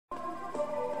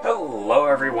Hello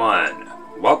everyone!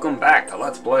 Welcome back to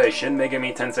Let's Play Shin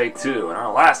Megami Tensei 2. In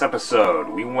our last episode,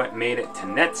 we made it to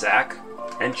Netzach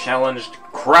and challenged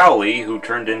Crowley, who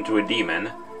turned into a demon,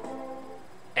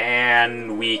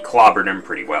 and we clobbered him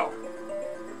pretty well.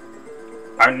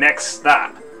 Our next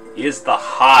stop is the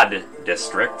Had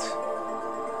district,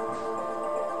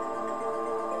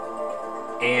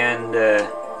 and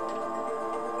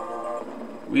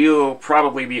we'll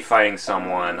probably be fighting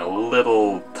someone a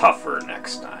little tougher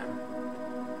next time.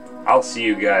 I'll see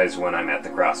you guys when I'm at the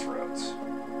crossroads.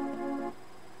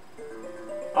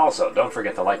 Also, don't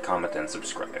forget to like, comment, and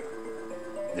subscribe.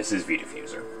 This is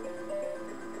V-Diffuser.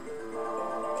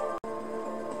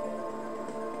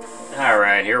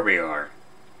 Alright, here we are.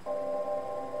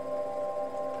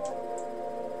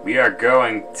 We are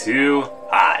going to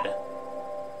Had.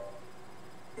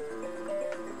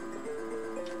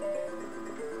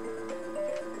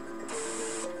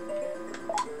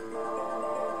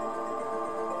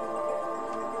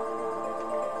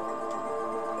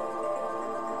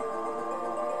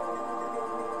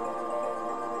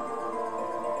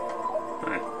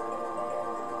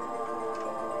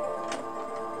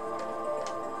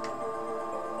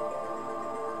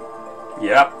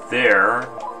 Yep, there,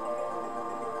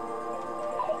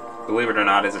 believe it or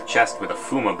not, is a chest with a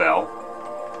formidable.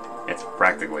 It's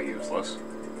practically useless.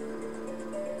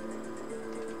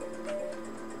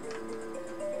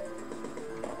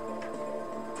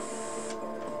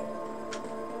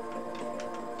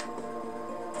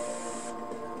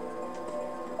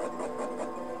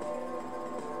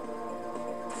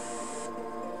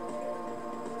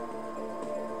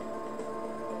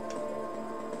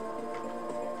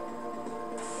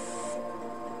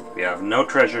 We have no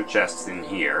treasure chests in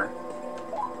here.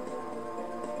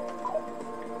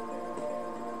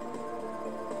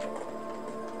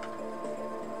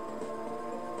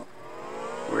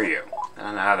 Who are you?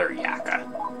 Another Yaka.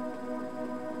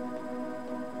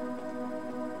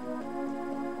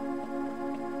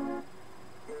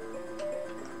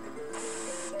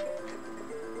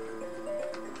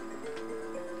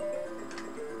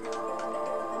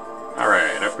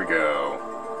 Alright, up we go.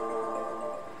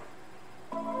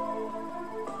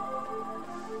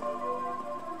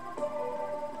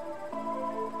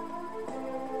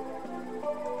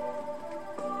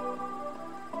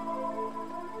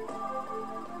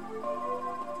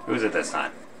 Who's it this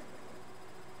time?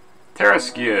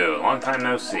 Terraskew, long time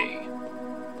no see.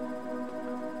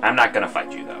 I'm not gonna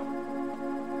fight you,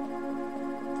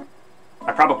 though.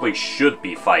 I probably should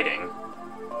be fighting,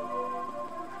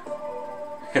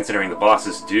 considering the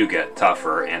bosses do get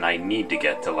tougher, and I need to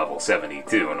get to level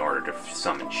 72 in order to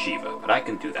summon Shiva, but I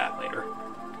can do that later.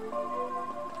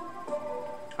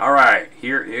 Alright,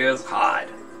 here is Had.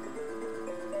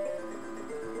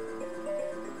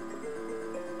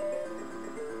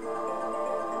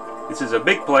 This is a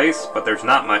big place, but there's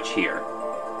not much here.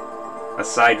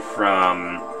 Aside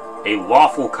from a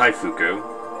lawful Kaifuku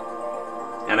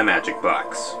and a magic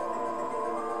box.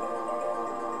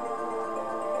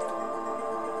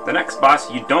 The next boss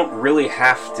you don't really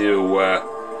have to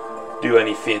do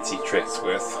any fancy tricks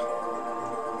with.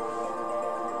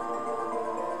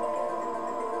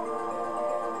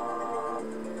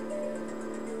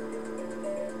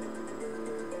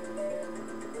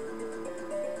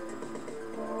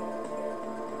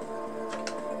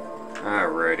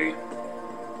 Alrighty.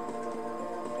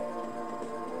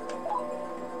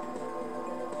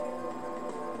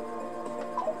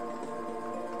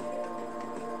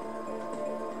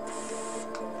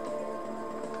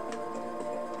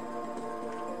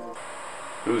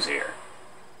 Who's here?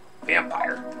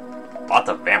 Vampire. Lots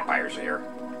of vampires here.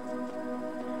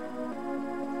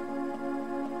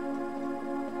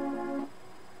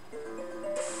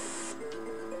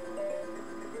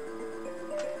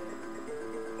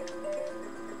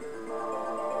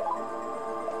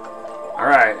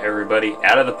 Alright, everybody,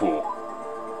 out of the pool.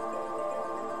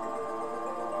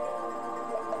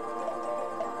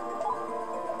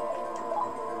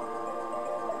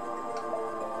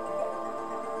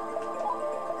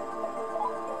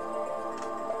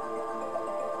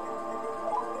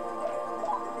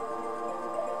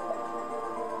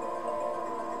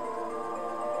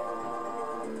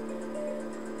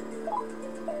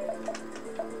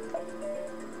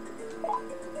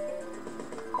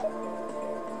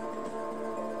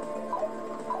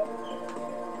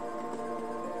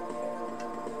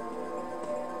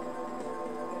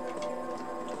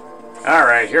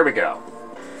 Alright, here we go.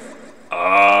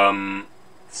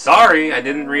 Sorry, I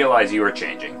didn't realize you were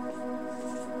changing.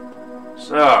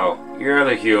 So, you're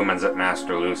the humans that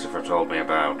Master Lucifer told me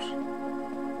about.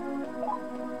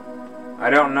 I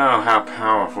don't know how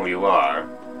powerful you are,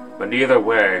 But either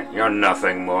way, you're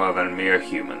nothing more than mere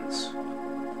humans.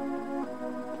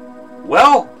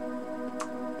 Well,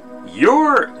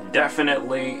 you're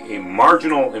definitely a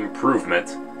marginal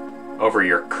improvement over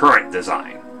your current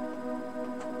design.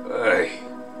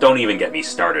 Don't even get me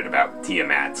started about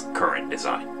Tiamat's current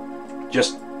design.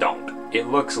 Just don't. It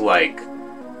looks like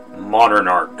modern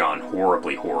art gone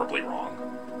horribly, horribly wrong.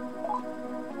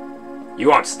 You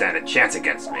won't stand a chance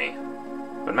against me,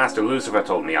 but Master Lucifer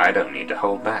told me I don't need to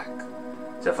hold back.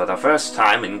 So for the first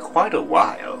time in quite a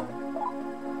while,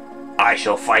 I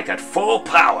shall fight at full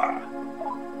power.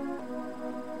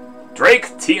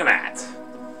 Drake Tiamat.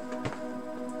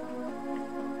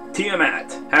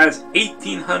 Tiamat has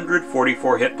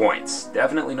 1,844 hit points.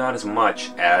 Definitely not as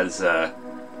much as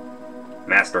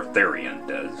Master Therion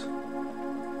does.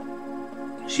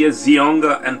 She has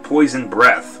Zionga and Poison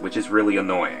Breath, which is really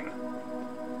annoying.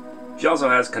 She also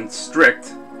has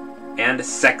Constrict and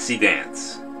Sexy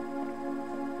Dance.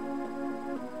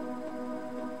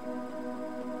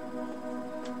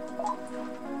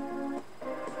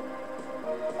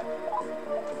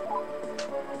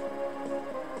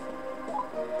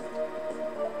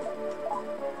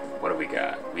 What do we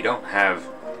got? We don't have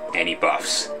any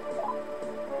buffs.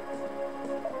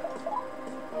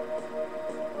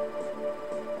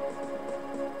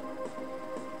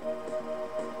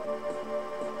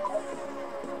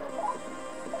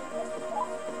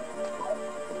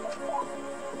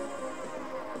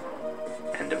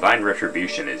 And Divine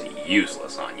Retribution is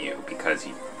useless on you because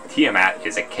Tiamat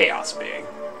is a chaos being.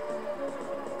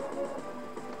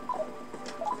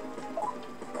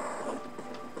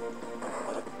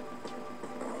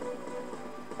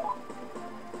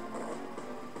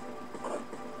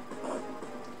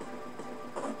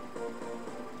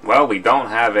 Well, we don't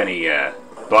have any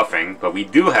buffing, but we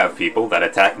do have people that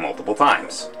attack multiple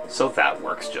times, so that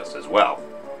works just as well.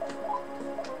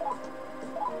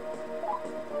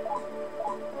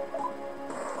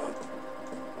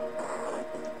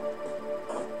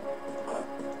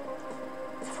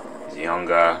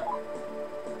 Zionga,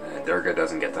 Durga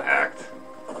doesn't get to act.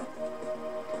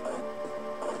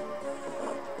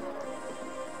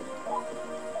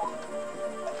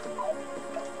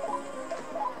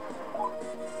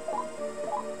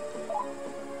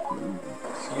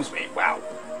 Excuse me, wow.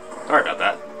 Sorry about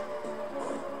that.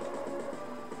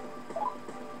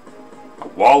 A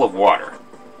wall of water.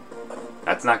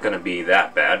 That's not going to be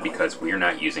that bad because we're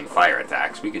not using fire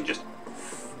attacks. We can just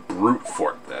brute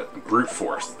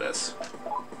force this.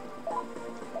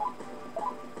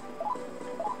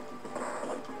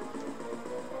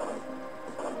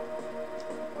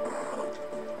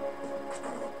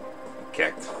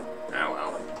 Kicked. Oh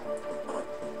well.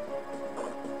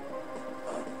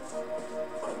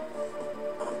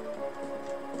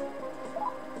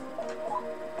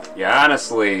 Yeah,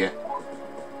 honestly,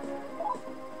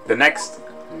 the next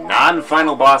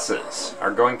non-final bosses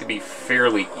are going to be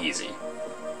fairly easy.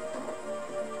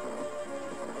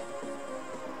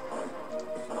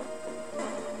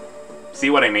 See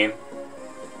what I mean?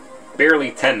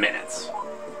 Barely 10 minutes.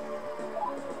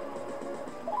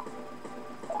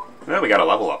 Well, we got a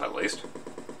level up at least.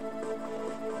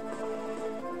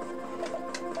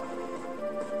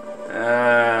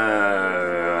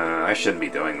 I shouldn't be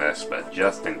doing this, but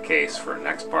just in case for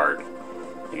next part,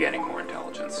 you're getting more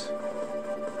intelligence.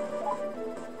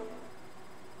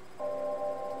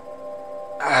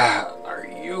 Are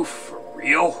you for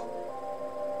real?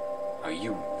 Are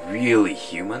you really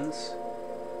humans?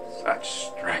 Such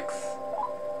strength.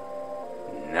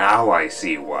 Now I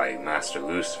see why Master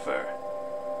Lucifer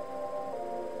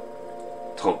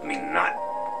told me not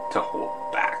to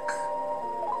hold back.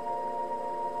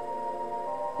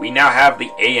 We now have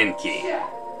the Aeon key,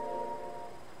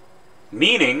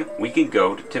 meaning we can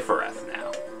go to Tifereth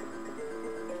now.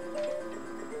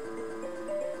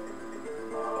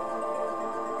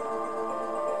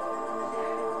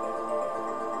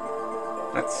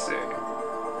 Let's see.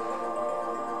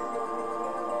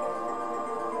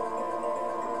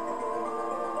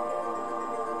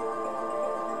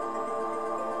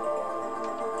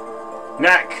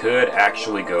 That could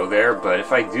actually go there, but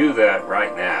if I do that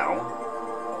right now,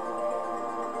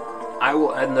 I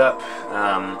will end up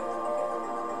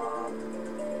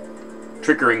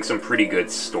triggering some pretty good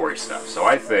story stuff. So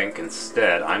I think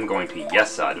instead I'm going to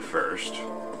Yesod first.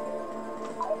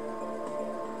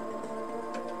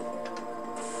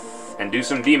 And do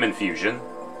some demon fusion.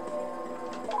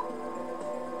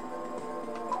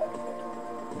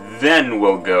 Then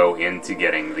we'll go into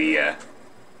getting the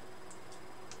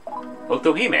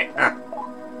Otohime. Huh.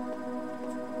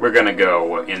 We're gonna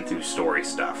go into story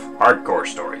stuff. Hardcore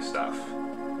story stuff.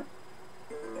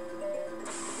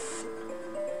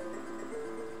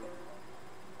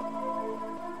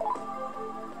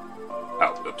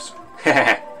 Whoops.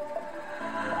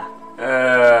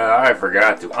 I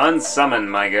forgot to unsummon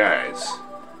my guys.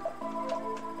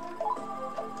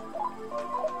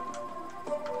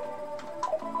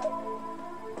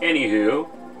 Anywho,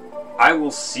 I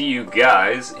will see you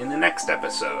guys in the next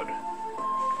episode,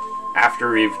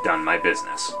 after we've done my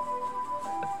business.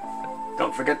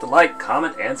 Don't forget to like,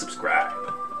 comment, and subscribe.